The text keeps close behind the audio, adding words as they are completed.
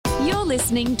You're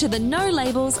listening to the No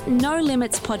Labels, No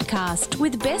Limits podcast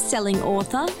with best-selling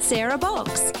author Sarah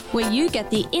Box, where you get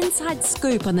the inside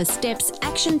scoop on the steps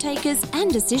action takers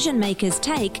and decision makers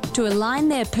take to align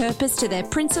their purpose to their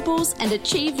principles and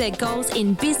achieve their goals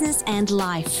in business and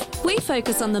life. We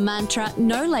focus on the mantra,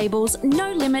 no labels,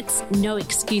 no limits, no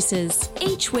excuses.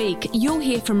 Each week, you'll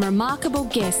hear from remarkable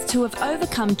guests who have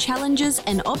overcome challenges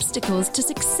and obstacles to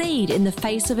succeed in the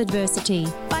face of adversity.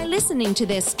 By listening to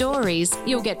their stories,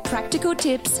 you'll get practical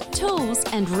tips, tools,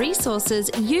 and resources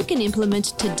you can implement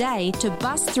today to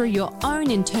bust through your own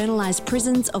internalized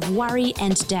prisons of worry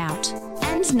and doubt.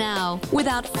 And now,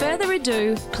 without further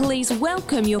ado, please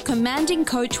welcome your commanding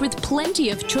coach with plenty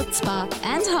of chutzpah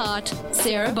and heart,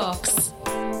 Sarah Box.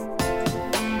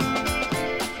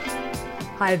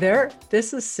 Hi there,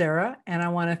 this is Sarah, and I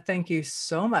want to thank you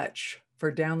so much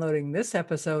for downloading this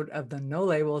episode of the No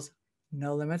Labels,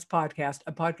 No Limits podcast,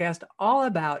 a podcast all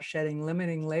about shedding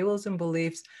limiting labels and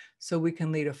beliefs so we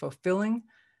can lead a fulfilling,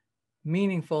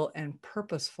 meaningful, and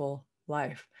purposeful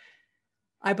life.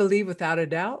 I believe without a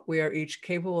doubt, we are each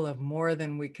capable of more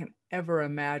than we can ever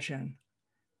imagine.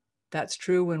 That's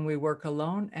true when we work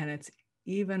alone, and it's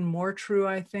even more true,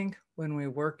 I think, when we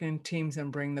work in teams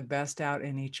and bring the best out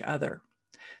in each other.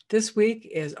 This week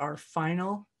is our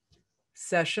final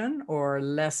session or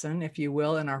lesson, if you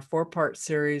will, in our 4-part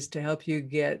series to help you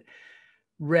get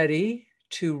ready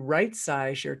to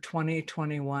right-size your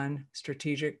 2021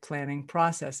 strategic planning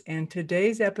process. And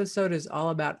today's episode is all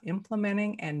about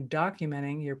implementing and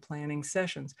documenting your planning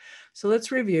sessions. So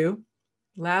let's review.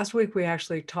 Last week, we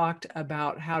actually talked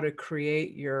about how to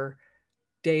create your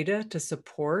data to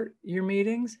support your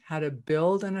meetings, how to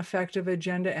build an effective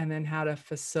agenda, and then how to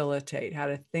facilitate, how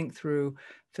to think through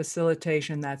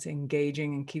facilitation that's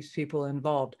engaging and keeps people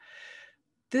involved.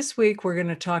 This week, we're going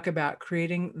to talk about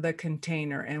creating the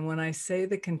container. And when I say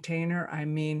the container, I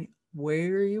mean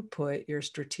where you put your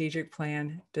strategic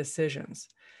plan decisions.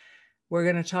 We're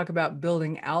going to talk about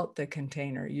building out the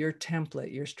container, your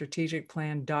template, your strategic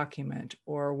plan document,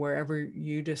 or wherever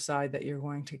you decide that you're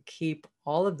going to keep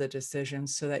all of the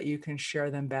decisions so that you can share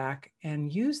them back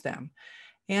and use them.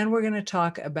 And we're going to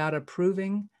talk about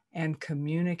approving and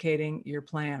communicating your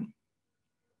plan.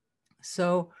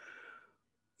 So,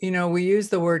 we use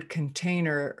the word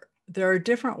container. There are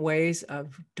different ways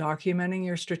of documenting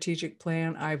your strategic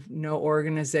plan. I know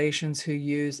organizations who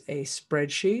use a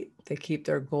spreadsheet. They keep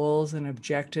their goals and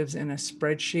objectives in a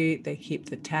spreadsheet. They keep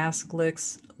the task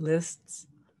lists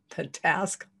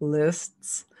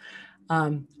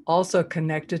also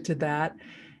connected to that.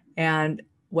 And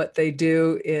what they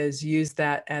do is use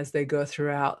that as they go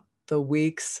throughout the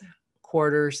weeks,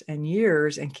 quarters, and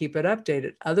years and keep it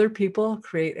updated. Other people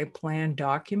create a plan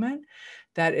document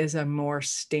that is a more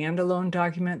standalone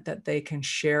document that they can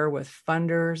share with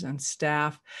funders and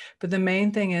staff. But the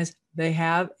main thing is they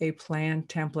have a plan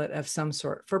template of some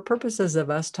sort. For purposes of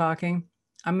us talking,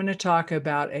 I'm going to talk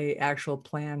about an actual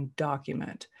plan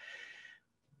document.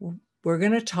 We're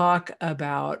going to talk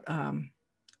about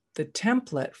the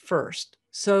template first.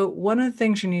 So one of the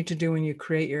things you need to do when you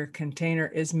create your container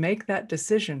is make that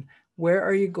decision. Where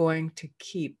are you going to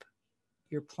keep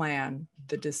your plan,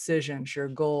 the decisions, your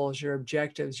goals, your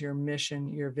objectives, your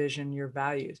mission, your vision, your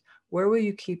values? Where will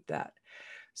you keep that?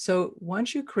 So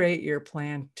once you create your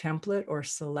plan template or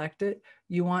select it,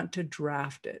 you want to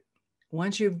draft it.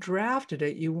 Once you've drafted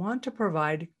it, you want to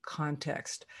provide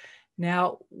context.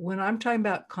 Now, when I'm talking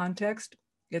about context,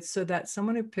 it's so that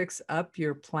someone who picks up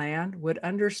your plan would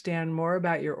understand more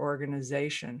about your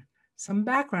organization, some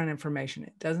background information.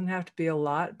 It doesn't have to be a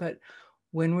lot, but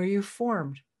when were you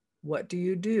formed? What do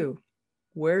you do?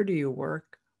 Where do you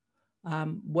work?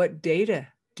 What data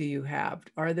do you have?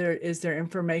 Is there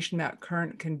information about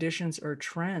current conditions or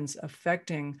trends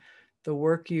affecting the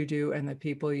work you do and the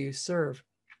people you serve?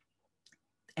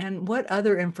 And what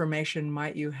other information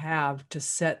might you have to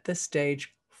set the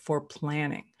stage for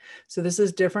planning? So this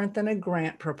is different than a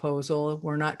grant proposal.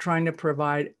 We're not trying to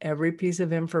provide every piece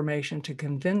of information to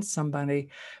convince somebody,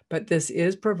 but this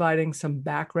is providing some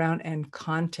background and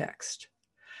context.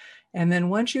 And then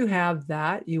once you have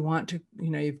that, you want to,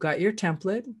 you've got your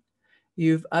template,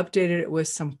 you've updated it with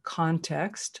some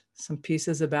context, some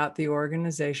pieces about the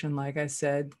organization, like I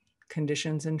said,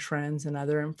 conditions and trends and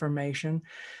other information.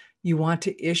 You want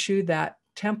to issue that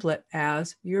template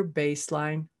as your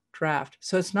baseline draft.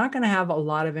 So it's not going to have a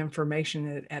lot of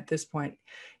information at this point.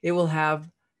 It will have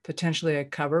potentially a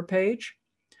cover page,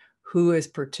 who is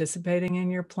participating in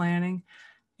your planning,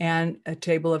 and a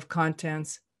table of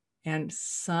contents, and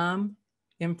some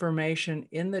information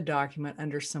in the document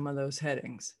under some of those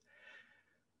headings.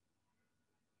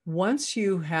 Once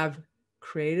you have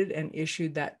created and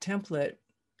issued that template,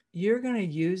 you're going to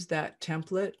use that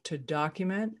template to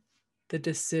document the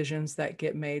decisions that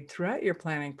get made throughout your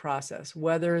planning process,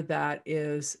 whether that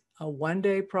is a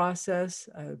one-day process,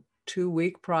 a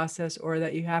 2-week process, or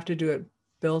that you have to do it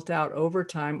built out over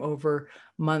time, over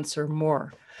months or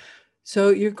more. So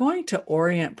you're going to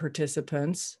orient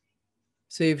participants.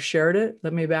 So you've shared it.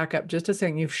 Let me back up just a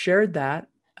second. You've shared that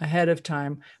ahead of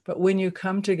time, but when you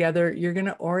come together, you're going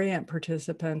to orient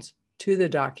participants to the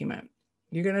document.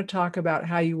 You're going to talk about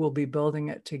how you will be building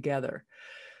it together.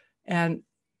 And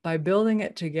by building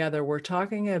it together, we're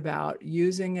talking about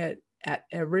using it at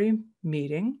every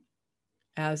meeting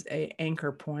as an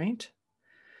anchor point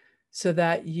so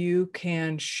that you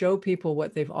can show people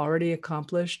what they've already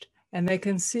accomplished and they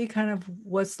can see kind of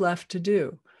what's left to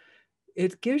do.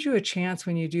 It gives you a chance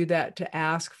when you do that to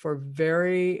ask for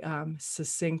very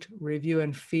succinct review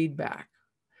and feedback.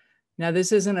 Now,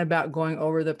 this isn't about going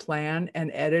over the plan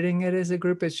and editing it as a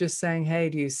group. It's just saying, hey,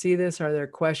 do you see this? Are there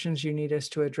questions you need us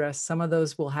to address? Some of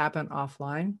those will happen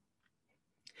offline.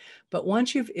 But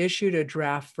once you've issued a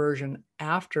draft version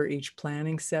after each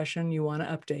planning session, you want to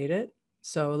update it.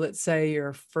 So let's say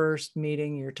your first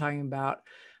meeting, you're talking about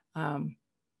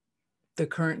the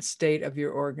current state of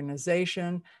your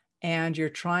organization, and you're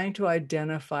trying to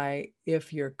identify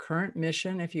if your current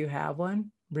mission, if you have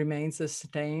one, remains the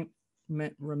same.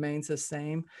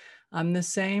 The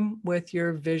same with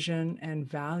your vision and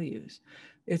values.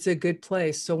 It's a good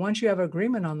place. So once you have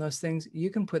agreement on those things, you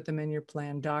can put them in your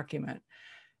plan document.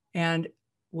 And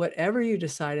whatever you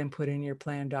decide and put in your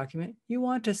plan document, you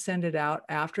want to send it out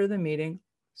after the meeting,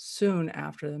 soon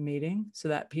after the meeting, so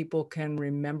that people can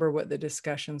remember what the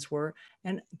discussions were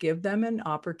and give them an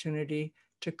opportunity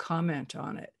to comment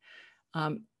on it.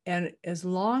 And as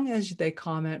long as they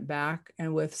comment back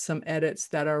and with some edits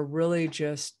that are really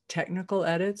just technical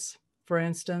edits, for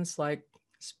instance, like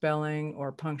spelling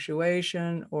or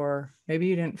punctuation, or maybe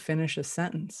you didn't finish a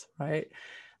sentence, right?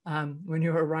 When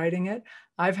you were writing it,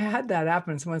 I've had that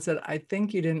happen. Someone said, I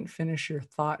think you didn't finish your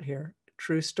thought here.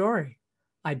 True story.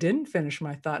 I didn't finish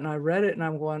my thought and I read it and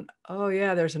I'm going, oh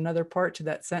yeah, there's another part to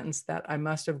that sentence that I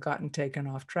must have gotten taken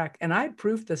off track. And I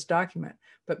proofed this document,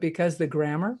 but because the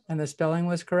grammar and the spelling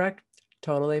was correct,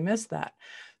 totally missed that.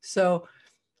 So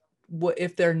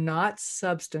if they're not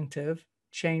substantive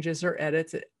changes or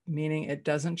edits, meaning it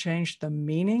doesn't change the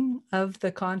meaning of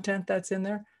the content that's in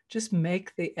there, just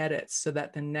make the edits so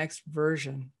that the next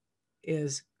version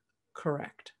is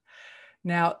correct.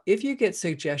 Now, if you get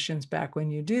suggestions back when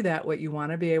you do that, what you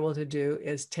want to be able to do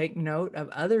is take note of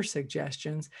other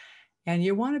suggestions, and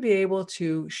you want to be able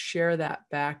to share that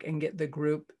back and get the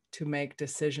group to make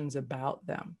decisions about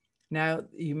them. Now,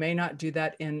 you may not do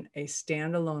that in a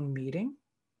standalone meeting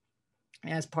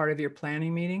as part of your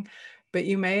planning meeting, but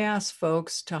you may ask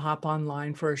folks to hop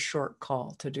online for a short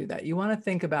call to do that. You want to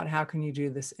think about how can you do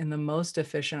this in the most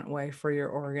efficient way for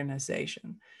your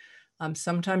organization.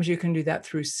 Sometimes you can do that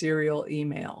through serial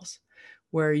emails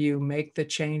where you make the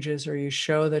changes or you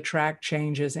show the track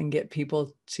changes and get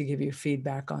people to give you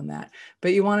feedback on that.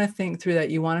 But you want to think through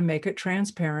that. You want to make it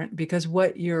transparent, because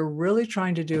what you're really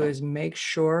trying to do is make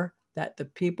sure that the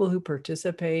people who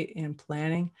participate in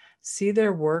planning see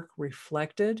their work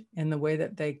reflected in the way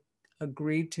that they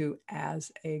agreed to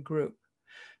as a group.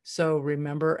 So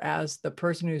remember, as the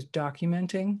person who's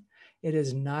documenting, it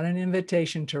is not an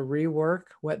invitation to rework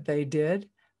what they did,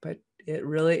 but it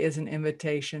really is an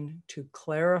invitation to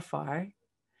clarify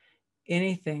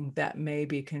anything that may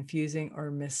be confusing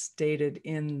or misstated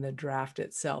in the draft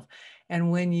itself. And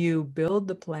when you build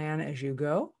the plan as you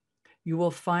go, you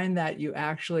will find that you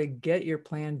actually get your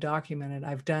plan documented.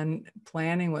 I've done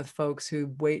planning with folks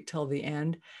who wait till the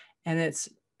end, and it's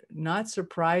not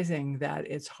surprising that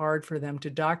it's hard for them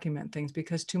to document things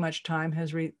because too much time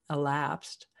has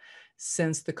elapsed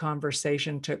since the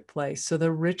conversation took place. So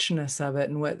the richness of it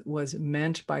and what was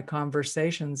meant by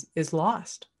conversations is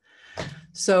lost.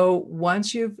 So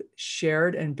once you've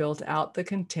shared and built out the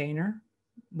container,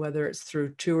 whether it's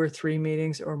through 2 or 3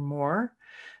 meetings or more,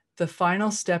 the final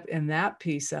step in that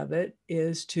piece of it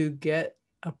is to get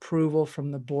approval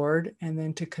from the board and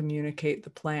then to communicate the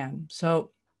plan.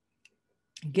 So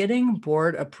getting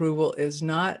board approval is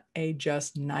not a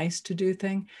just nice to do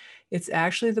thing. It's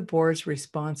actually the board's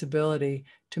responsibility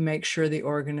to make sure the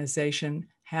organization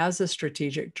has a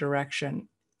strategic direction.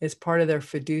 It's part of their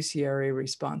fiduciary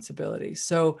responsibility.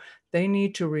 So they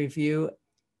need to review,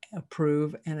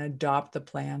 approve, and adopt the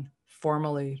plan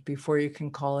formally before you can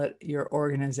call it your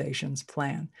organization's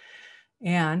plan.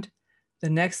 And the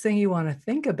next thing you want to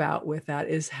think about with that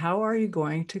is, how are you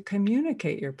going to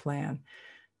communicate your plan?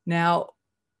 Now,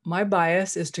 My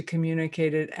bias is to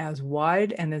communicate it as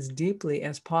wide and as deeply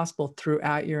as possible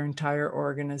throughout your entire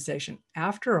organization.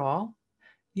 After all,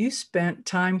 you spent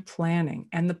time planning,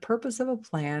 and the purpose of a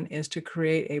plan is to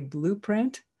create a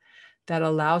blueprint that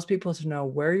allows people to know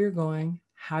where you're going,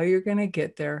 how you're going to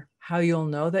get there, how you'll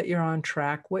know that you're on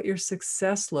track, what your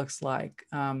success looks like,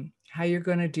 how you're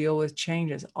going to deal with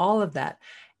changes, all of that.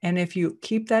 And if you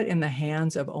keep that in the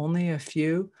hands of only a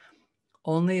few,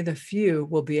 only the few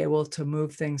will be able to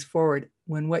move things forward,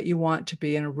 when what you want to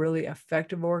be in a really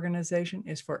effective organization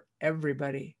is for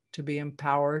everybody to be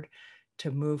empowered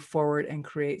to move forward and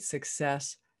create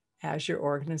success as your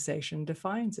organization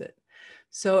defines it.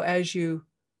 So as you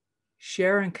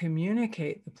share and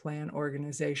communicate the plan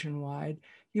organization-wide,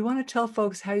 you want to tell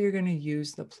folks how you're going to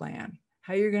use the plan,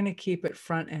 how you're going to keep it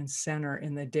front and center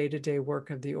in the day-to-day work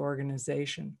of the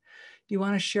organization. You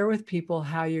want to share with people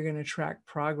how you're going to track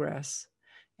progress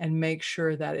and make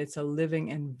sure that it's a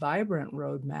living and vibrant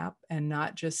roadmap and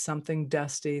not just something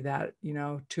dusty that,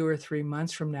 2 or 3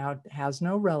 months from now has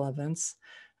no relevance,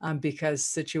 because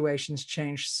situations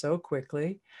change so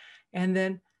quickly. And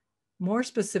then more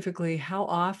specifically, how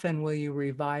often will you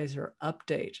revise or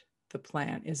update the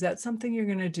plan? Is that something you're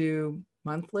going to do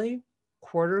monthly,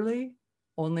 quarterly,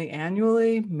 only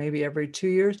annually, maybe every 2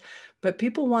 years? But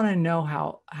people want to know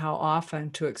how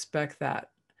often to expect that.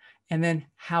 And then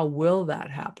how will that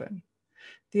happen?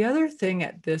 The other thing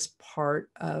at this part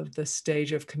of the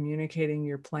stage of communicating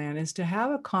your plan is to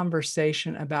have a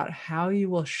conversation about how you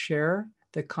will share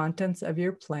the contents of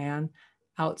your plan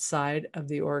outside of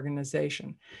the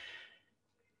organization.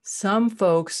 Some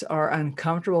folks are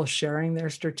uncomfortable sharing their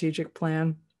strategic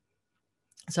plan.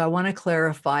 So I want to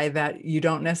clarify that you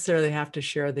don't necessarily have to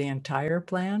share the entire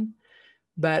plan,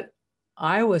 but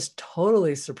I was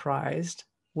totally surprised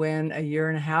when a year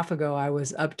and a half ago I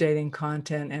was updating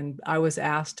content and I was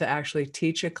asked to actually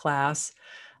teach a class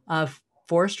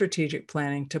for strategic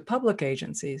planning to public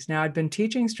agencies. Now, I'd been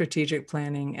teaching strategic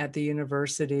planning at the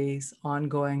university's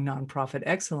ongoing nonprofit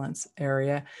excellence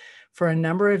area for a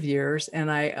number of years,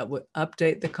 and I would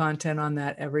update the content on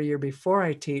that every year before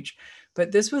I teach.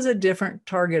 But this was a different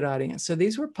target audience. So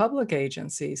these were public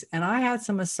agencies, and I had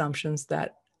some assumptions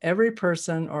that every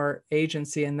person or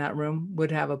agency in that room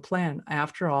would have a plan.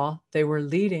 After all, they were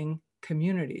leading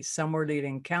communities. Some were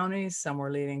leading counties, some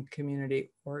were leading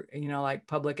community, or, like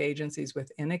public agencies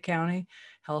within a county,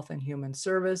 health and human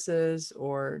services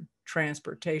or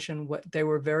transportation. They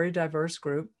were a very diverse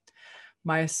group.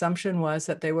 My assumption was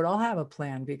that they would all have a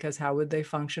plan, because how would they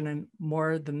function? And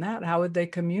more than that, how would they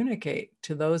communicate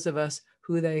to those of us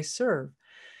who they serve?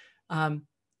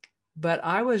 But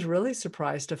I was really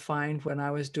surprised to find, when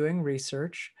I was doing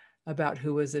research about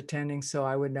who was attending so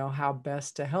I would know how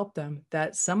best to help them,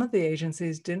 that some of the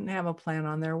agencies didn't have a plan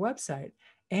on their website.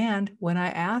 And when I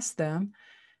asked them,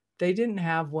 they didn't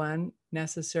have one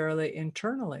necessarily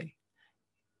internally.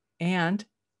 And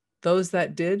those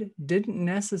that didn't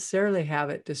necessarily have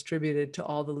it distributed to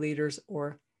all the leaders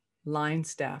or line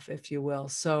staff, if you will.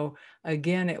 So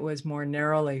again, it was more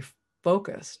narrowly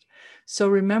focused. So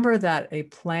remember that a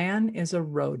plan is a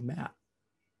roadmap.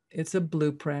 It's a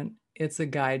blueprint. It's a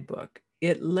guidebook.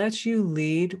 It lets you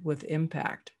lead with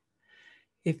impact.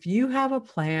 If you have a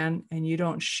plan and you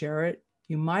don't share it,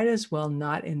 you might as well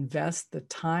not invest the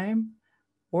time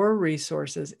or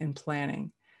resources in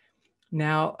planning.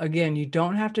 Now, again, you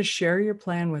don't have to share your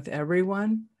plan with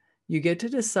everyone. You get to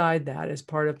decide that as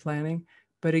part of planning.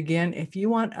 But again, if you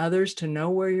want others to know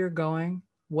where you're going,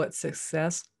 what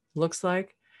success looks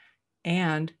like,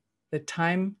 and the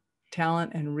time,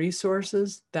 talent, and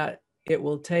resources that it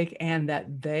will take and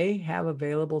that they have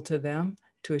available to them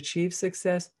to achieve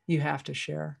success, you have to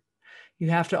share. You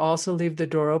have to also leave the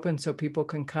door open so people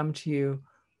can come to you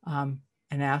and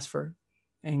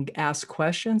ask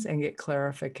questions and get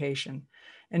clarification.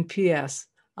 And P.S.,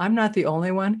 I'm not the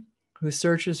only one who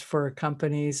searches for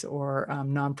companies or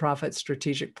nonprofit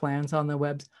strategic plans on the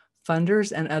web.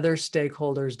 Funders and other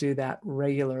stakeholders do that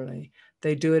regularly.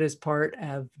 They do it as part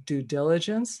of due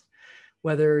diligence.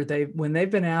 When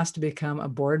they've been asked to become a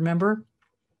board member,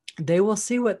 they will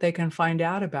see what they can find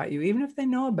out about you. Even if they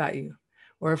know about you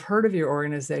or have heard of your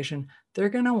organization, they're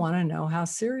going to want to know how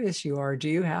serious you are. Do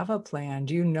you have a plan?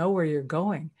 Do you know where you're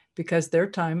going? Because their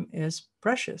time is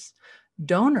precious.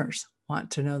 Donors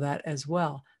want to know that as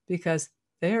well, because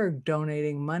they're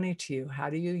donating money to you.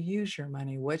 How do you use your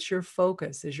money? What's your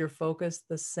focus? Is your focus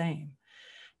the same?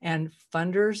 And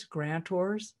funders,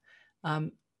 grantors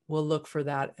will look for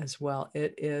that as well.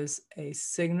 It is a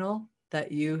signal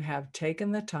that you have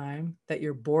taken the time, that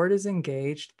your board is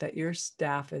engaged, that your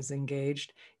staff is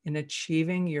engaged in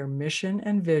achieving your mission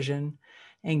and vision,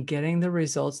 and getting the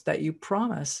results that you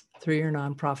promise through your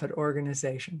nonprofit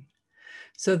organization.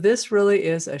 So this really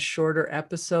is a shorter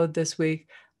episode this week.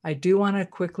 I do want to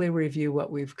quickly review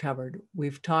what we've covered.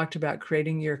 We've talked about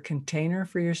creating your container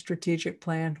for your strategic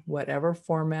plan, whatever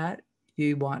format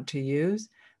you want to use,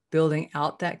 building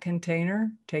out that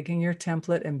container, taking your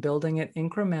template and building it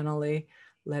incrementally,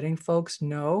 letting folks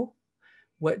know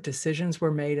what decisions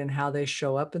were made and how they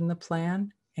show up in the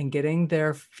plan, and getting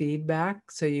their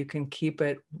feedback so you can keep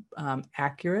it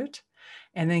accurate,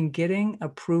 and then getting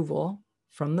approval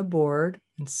from the board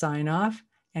and sign off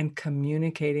and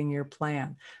communicating your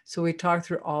plan. So we talked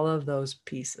through all of those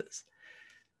pieces.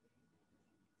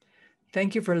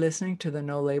 Thank you for listening to the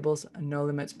No Labels, No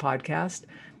Limits podcast.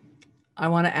 I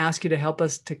want to ask you to help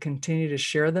us to continue to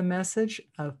share the message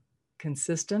of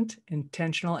consistent,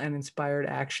 intentional, and inspired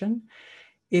action.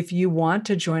 If you want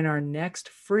to join our next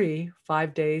free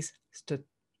 5 days to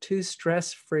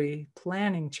stress-free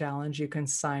planning challenge, you can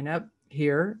sign up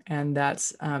here, and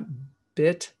that's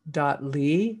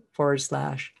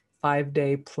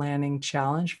bit.ly/5-day planning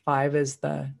challenge. 5 is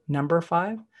the number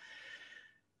 5.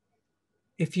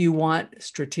 If you want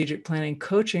strategic planning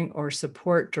coaching or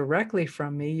support directly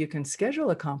from me, you can schedule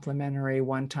a complimentary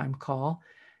one-time call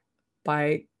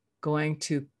by going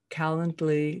to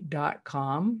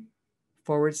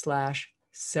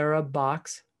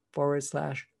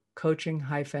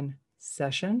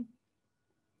calendly.com/sarahbox/coaching-session.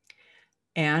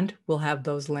 And we'll have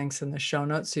those links in the show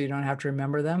notes so you don't have to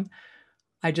remember them.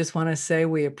 I just want to say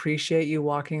we appreciate you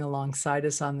walking alongside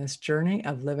us on this journey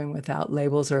of living without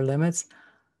labels or limits.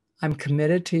 I'm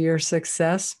committed to your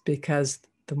success because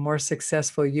the more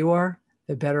successful you are,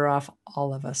 the better off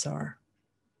all of us are.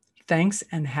 Thanks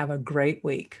and have a great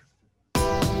week.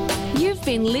 You've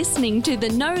been listening to the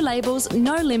No Labels,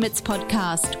 No Limits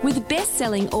podcast with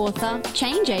best-selling author,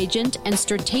 change agent, and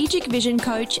strategic vision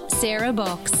coach, Sarah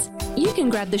Box. You can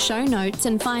grab the show notes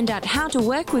and find out how to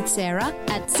work with Sarah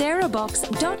at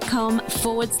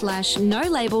sarahbox.com/No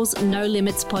Labels, No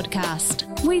Limits podcast.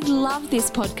 We'd love this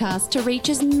podcast to reach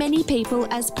as many people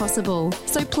as possible.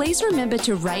 So please remember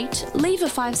to rate, leave a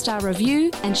 5-star review,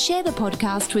 and share the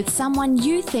podcast with someone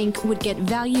you think would get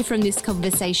value from this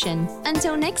conversation.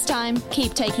 Until next time,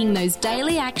 keep taking those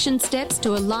daily action steps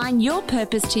to align your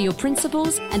purpose to your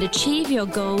principles and achieve your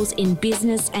goals in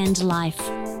business and life.